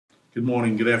Good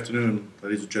morning, good afternoon,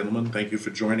 ladies and gentlemen. Thank you for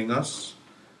joining us.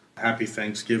 Happy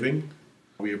Thanksgiving.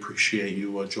 We appreciate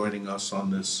you joining us on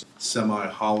this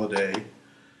semi-holiday.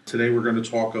 Today we're going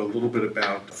to talk a little bit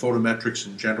about photometrics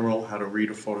in general, how to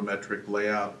read a photometric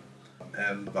layout,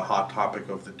 and the hot topic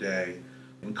of the day,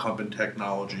 incumbent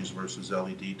technologies versus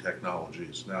LED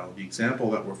technologies. Now, the example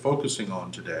that we're focusing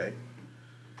on today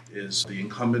is the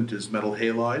incumbent is metal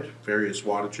halide, various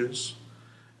wattages.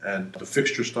 And the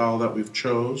fixture style that we've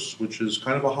chose, which is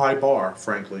kind of a high bar,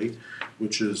 frankly,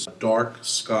 which is dark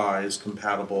skies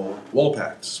compatible wall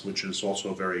packs, which is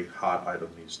also a very hot item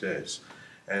these days.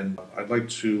 And I'd like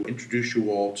to introduce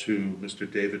you all to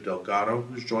Mr. David Delgado,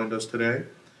 who's joined us today.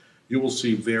 You will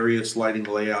see various lighting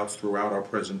layouts throughout our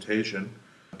presentation.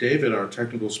 David, our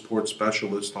technical support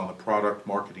specialist on the product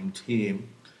marketing team,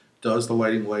 does the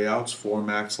lighting layouts for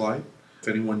MaxLite. If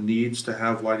anyone needs to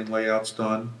have lighting layouts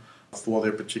done for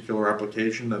their particular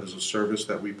application, that is a service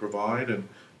that we provide, and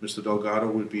Mr.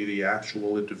 Delgado would be the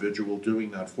actual individual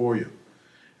doing that for you.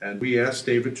 And we asked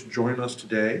David to join us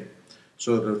today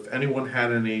so that if anyone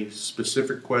had any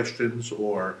specific questions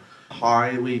or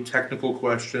highly technical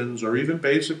questions or even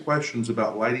basic questions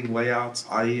about lighting layouts,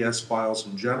 IES files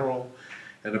in general,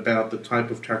 and about the type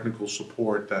of technical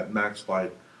support that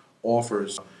MaxLite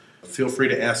offers, feel free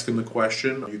to ask him the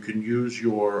question. You can use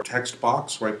your text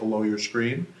box right below your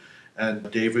screen,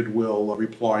 and David will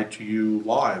reply to you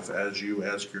live as you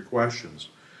ask your questions.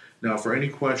 Now, for any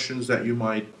questions that you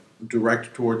might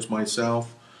direct towards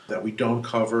myself that we don't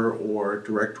cover or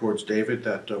direct towards David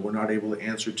that we're not able to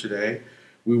answer today,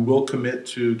 we will commit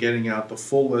to getting out the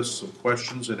full list of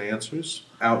questions and answers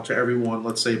out to everyone,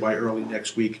 let's say by early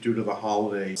next week due to the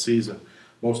holiday season.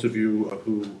 Most of you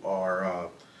who are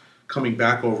coming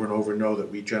back over and over know that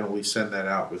we generally send that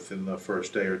out within the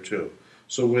first day or two.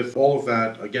 So with all of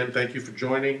that, again, thank you for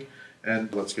joining,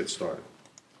 and let's get started.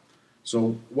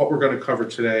 So what we're going to cover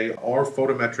today are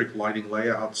photometric lighting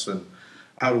layouts and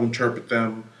how to interpret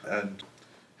them and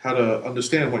how to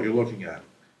understand what you're looking at.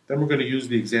 Then we're going to use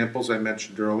the examples I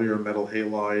mentioned earlier, metal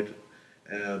halide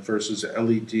versus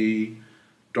LED,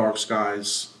 dark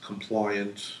skies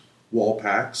compliant wall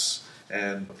packs,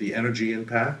 and the energy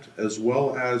impact, as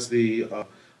well as the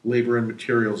labor and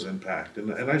materials impact.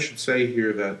 And I should say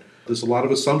here that there's a lot of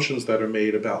assumptions that are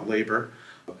made about labor,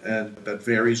 and that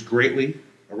varies greatly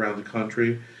around the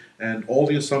country. And all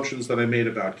the assumptions that I made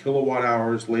about kilowatt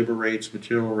hours, labor rates,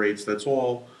 material rates, that's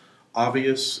all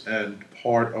obvious and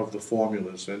part of the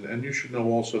formulas. And you should know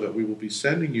also that we will be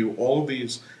sending you all of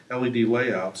these LED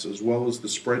layouts as well as the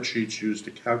spreadsheets used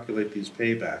to calculate these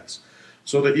paybacks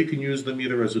so that you can use them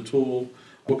either as a tool,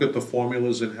 look at the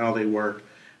formulas and how they work,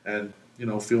 and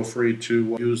feel free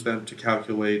to use them to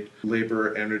calculate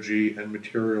labor, energy, and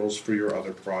materials for your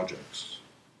other projects.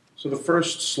 So the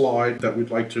first slide that we'd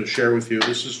like to share with you,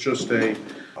 this is just a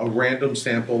random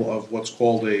sample of what's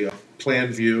called a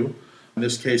plan view. In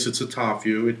this case, it's a top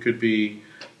view. It could be,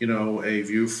 a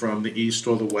view from the east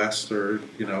or the west or,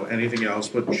 anything else,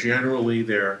 but generally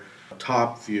they're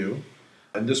top view.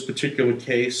 In this particular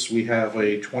case, we have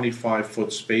a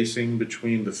 25-foot spacing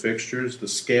between the fixtures. The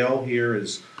scale here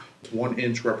is 1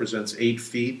 inch represents 8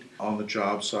 feet on the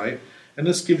job site. And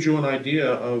this gives you an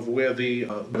idea of where the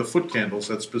foot candles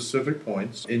at specific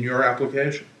points in your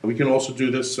application. We can also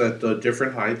do this at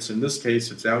different heights. In this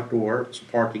case, it's outdoor, it's a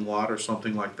parking lot or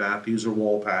something like that. These are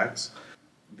wall packs.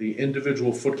 The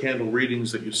individual foot candle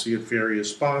readings that you see at various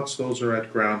spots, those are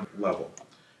at ground level.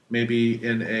 Maybe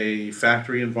in a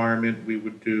factory environment, we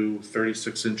would do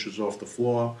 36 inches off the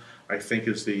floor, I think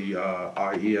is the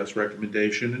IES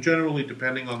recommendation. And generally,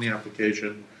 depending on the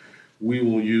application, we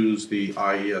will use the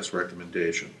IES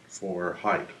recommendation for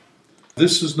height.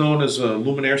 This is known as a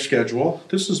Luminaire Schedule.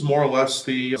 This is more or less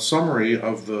the summary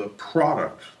of the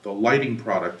product, the lighting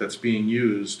product that's being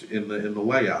used in the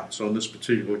layout. So in this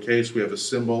particular case, we have a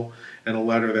symbol and a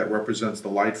letter that represents the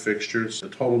light fixtures, the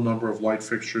total number of light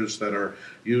fixtures that are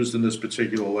used in this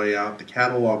particular layout, the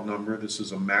catalog number. This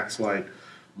is a MaxLite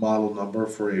model number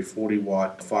for a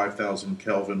 40-watt, 5,000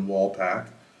 Kelvin wall pack.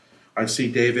 I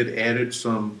see David added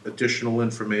some additional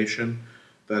information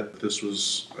that this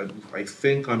was, I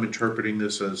think I'm interpreting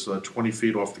this as 20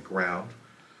 feet off the ground.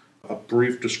 A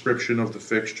brief description of the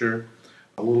fixture,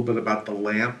 a little bit about the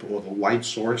lamp or the light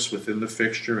source within the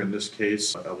fixture, in this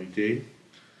case LED.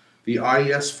 The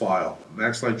IES file,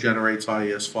 MaxLite generates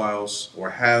IES files or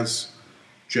has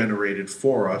generated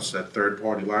for us at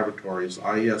third-party laboratories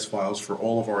IES files for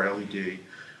all of our LED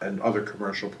and other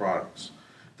commercial products.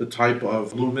 The type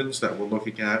of lumens that we're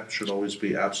looking at should always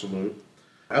be absolute.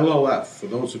 LLF, for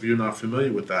those of you not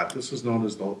familiar with that, this is known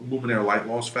as the Luminaire light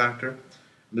loss factor.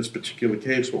 In this particular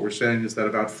case, what we're saying is that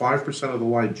about 5% of the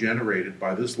light generated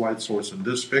by this light source in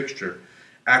this fixture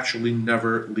actually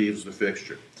never leaves the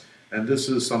fixture. And this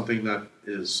is something that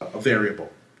is a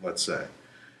variable, let's say.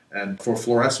 And for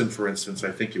fluorescent, for instance,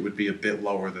 I think it would be a bit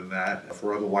lower than that.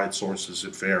 For other light sources,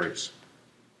 it varies.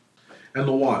 And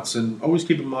the watts. And always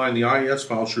keep in mind the IES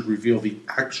file should reveal the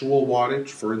actual wattage.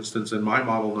 For instance, in my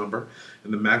model number,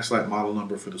 in the MaxLite model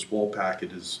number for this wall pack,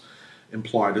 it is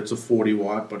implied it's a 40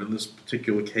 watt, but in this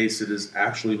particular case, it is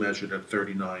actually measured at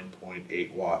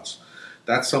 39.8 watts.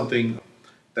 That's something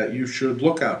that you should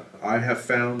look at. I have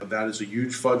found that is a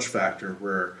huge fudge factor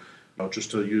where,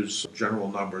 just to use general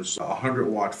numbers, a 100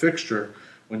 watt fixture,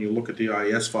 when you look at the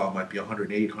IES file, might be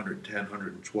 108, 110,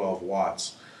 112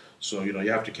 watts. So, you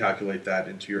have to calculate that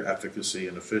into your efficacy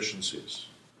and efficiencies.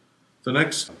 The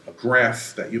next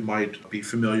graph that you might be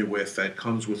familiar with that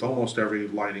comes with almost every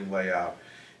lighting layout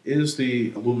is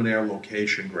the Luminaire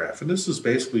location graph. And this is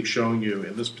basically showing you,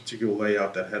 in this particular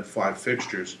layout that had 5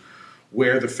 fixtures,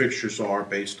 where the fixtures are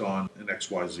based on an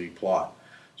XYZ plot.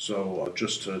 So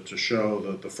just to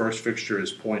show, the first fixture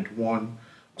is 0.1,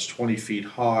 it's 20 feet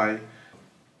high.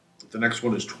 The next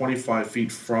one is 25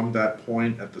 feet from that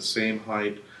point at the same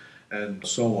height, and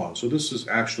so on. So this is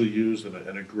actually used in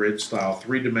a grid style,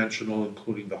 3-dimensional,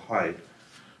 including the height,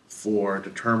 for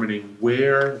determining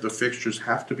where the fixtures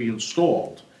have to be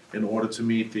installed in order to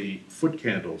meet the foot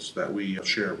candles that we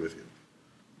share with you.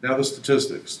 Now the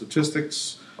statistics.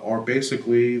 Statistics are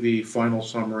basically the final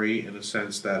summary in a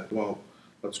sense that, well,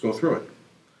 let's go through it.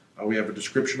 We have a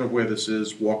description of where this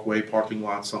is, walkway, parking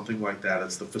lot, something like that.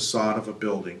 It's the facade of a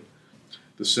building.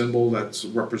 The symbol that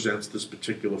represents this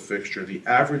particular fixture, the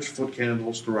average foot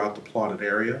candles throughout the plotted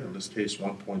area, in this case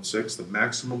 1.6, the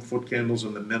maximum foot candles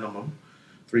and the minimum,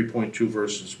 3.2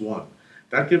 versus 1.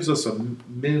 That gives us a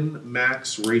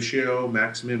min-max ratio,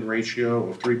 max-min ratio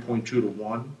of 3.2 to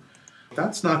 1.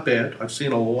 That's not bad. I've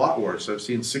seen a lot worse. I've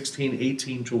seen 16,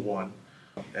 18 to 1.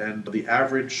 And the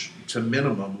average to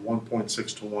minimum,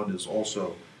 1.6 to 1, is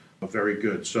also very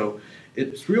good. So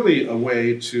it's really a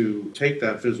way to take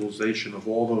that visualization of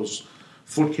all those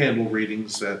foot candle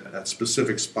readings at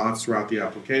specific spots throughout the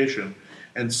application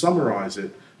and summarize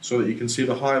it so that you can see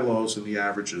the high, lows, and the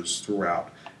averages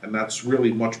throughout. And that's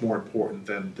really much more important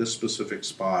than this specific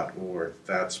spot or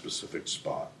that specific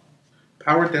spot.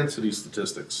 Power density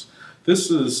statistics.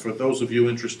 This is for those of you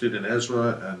interested in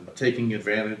Ezra and taking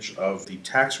advantage of the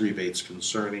tax rebates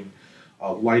concerning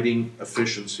lighting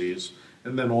efficiencies,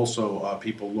 and then also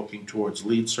people looking towards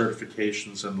LEED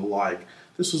certifications and the like.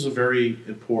 This is a very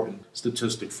important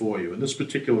statistic for you. In this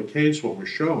particular case, what we're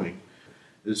showing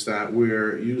is that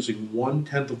we're using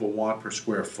 1/10 of a watt per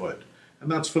square foot.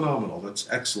 And that's phenomenal. That's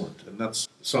excellent. And that's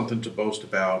something to boast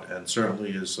about, and certainly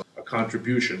is a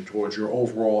contribution towards your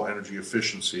overall energy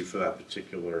efficiency for that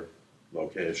particular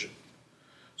location.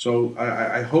 So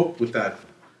I hope with that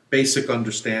basic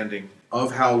understanding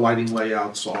of how lighting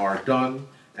layouts are done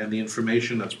and the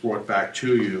information that's brought back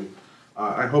to you,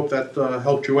 I hope that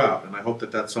helped you out, and I hope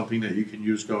that that's something that you can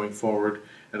use going forward.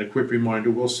 And a quick reminder,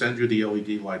 we'll send you the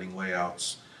LED lighting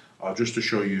layouts just to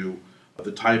show you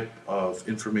the type of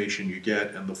information you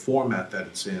get and the format that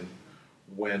it's in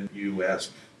when you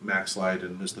ask MaxLite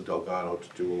and Mr. Delgado to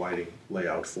do a lighting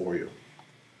layout for you.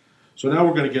 So now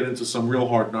we're going to get into some real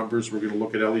hard numbers. We're going to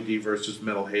look at LED versus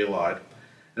metal halide.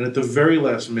 And at the very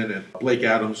last minute, Blake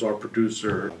Adams, our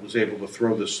producer, was able to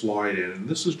throw this slide in. And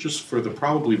this is just for the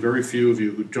probably very few of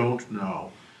you who don't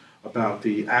know about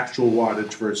the actual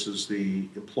wattage versus the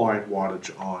implied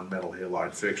wattage on metal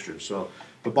halide fixtures. So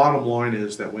the bottom line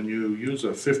is that when you use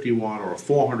a 50 watt or a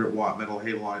 400 watt metal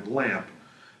halide lamp,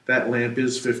 that lamp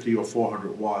is 50 or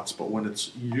 400 watts, but when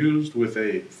it's used with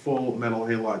a full metal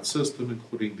halide system,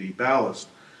 including the ballast,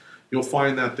 you'll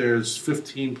find that there's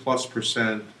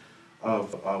 15+%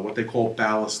 of what they call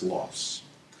ballast loss.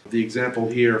 The example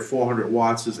here, 400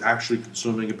 watts, is actually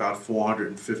consuming about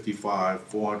 455,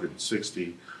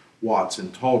 460 watts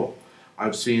in total.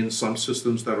 I've seen some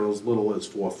systems that are as little as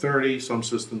 430, some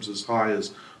systems as high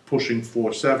as pushing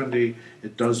 470.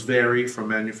 It does vary from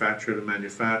manufacturer to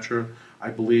manufacturer. I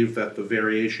believe that the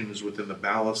variation is within the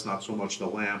ballast, not so much the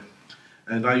lamp.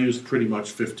 And I used pretty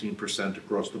much 15%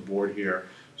 across the board here.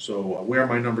 So where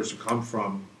my numbers have come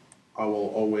from, I will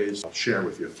always share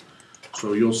with you.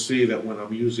 So you'll see that when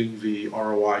I'm using the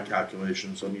ROI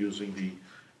calculations, I'm using the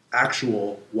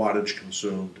actual wattage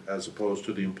consumed as opposed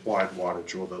to the implied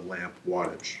wattage or the lamp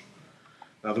wattage.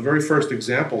 Now the very first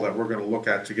example that we're going to look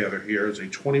at together here is a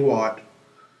 20 watt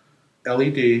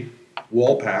LED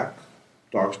wall pack,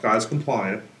 dark skies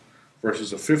compliant,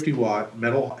 versus a 50 watt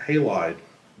metal halide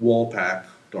wall pack,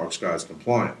 dark skies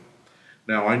compliant.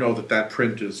 Now, I know that that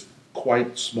print is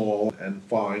quite small and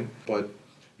fine, but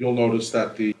you'll notice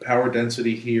that the power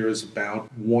density here is about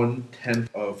 1/10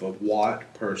 of a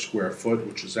watt per square foot,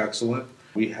 which is excellent.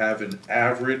 We have an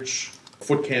average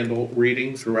foot candle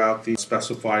reading throughout the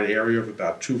specified area of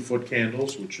about 2 foot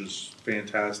candles, which is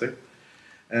fantastic.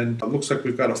 And it looks like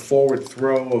we've got a forward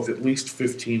throw of at least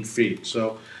 15 feet.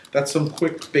 So that's some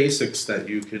quick basics that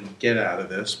you can get out of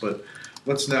this, but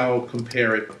let's now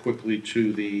compare it quickly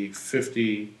to the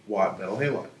 50-watt metal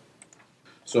halide.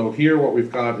 So here what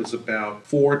we've got is about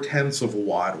 4/10 of a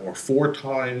watt, or 4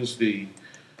 times the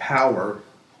power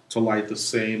to light the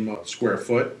same square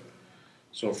foot.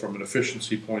 So from an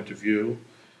efficiency point of view,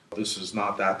 this is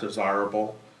not that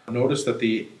desirable. Notice that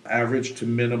the average to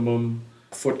minimum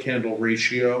foot candle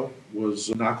ratio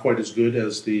was not quite as good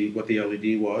as what the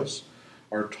LED was.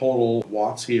 Our total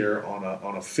watts here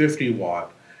on a 50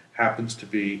 watt happens to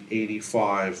be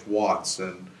 85 watts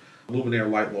and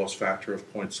Luminaire light loss factor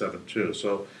of 0.72.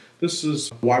 So this is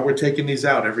why we're taking these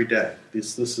out every day.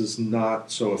 This is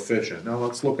not so efficient. Now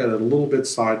let's look at it a little bit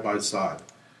side by side.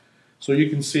 So you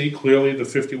can see clearly the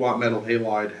 50-watt metal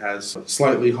halide has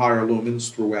slightly higher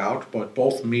lumens throughout, but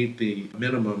both meet the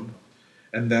minimum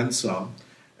and then some.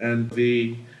 And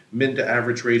the min to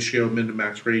average ratio, min to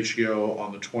max ratio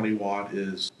on the 20 watt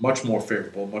is much more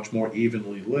favorable, much more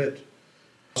evenly lit.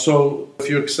 So if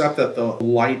you accept that the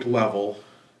light level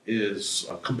is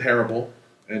comparable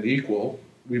and equal,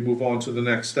 we move on to the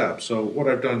next step. So what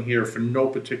I've done here, for no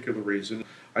particular reason,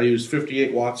 I used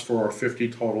 58 watts for our 50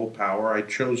 total power. I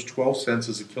chose 12 cents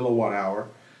as a kilowatt hour.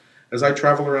 As I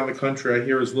travel around the country, I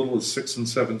hear as little as 6 and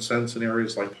 7 cents in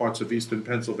areas like parts of eastern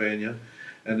Pennsylvania,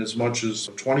 and as much as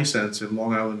 20 cents in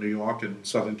Long Island, New York, and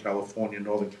Southern California,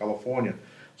 Northern California.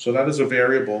 So that is a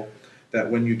variable that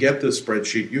when you get this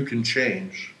spreadsheet, you can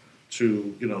change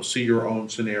to see your own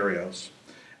scenarios.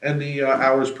 And the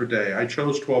hours per day. I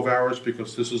chose 12 hours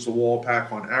because this is a wall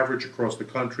pack on average across the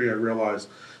country. I realize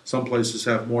some places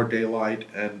have more daylight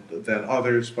than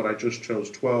others, but I just chose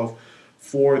 12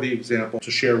 for the example to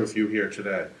share with you here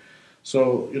today.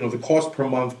 So, the cost per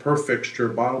month per fixture,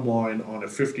 bottom line, on a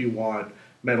 50-watt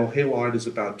metal halide is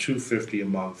about $250 a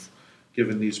month,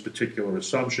 given these particular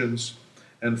assumptions.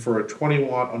 And for a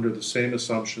 20-watt under the same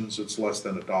assumptions, it's less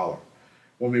than $1.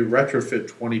 When we retrofit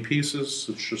 20 pieces,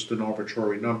 it's just an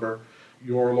arbitrary number.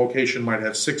 Your location might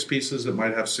have 6 pieces, it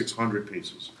might have 600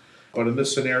 pieces. But in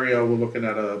this scenario, we're looking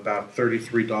at about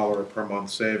 $33 per month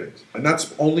savings. And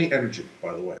that's only energy,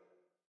 by the way.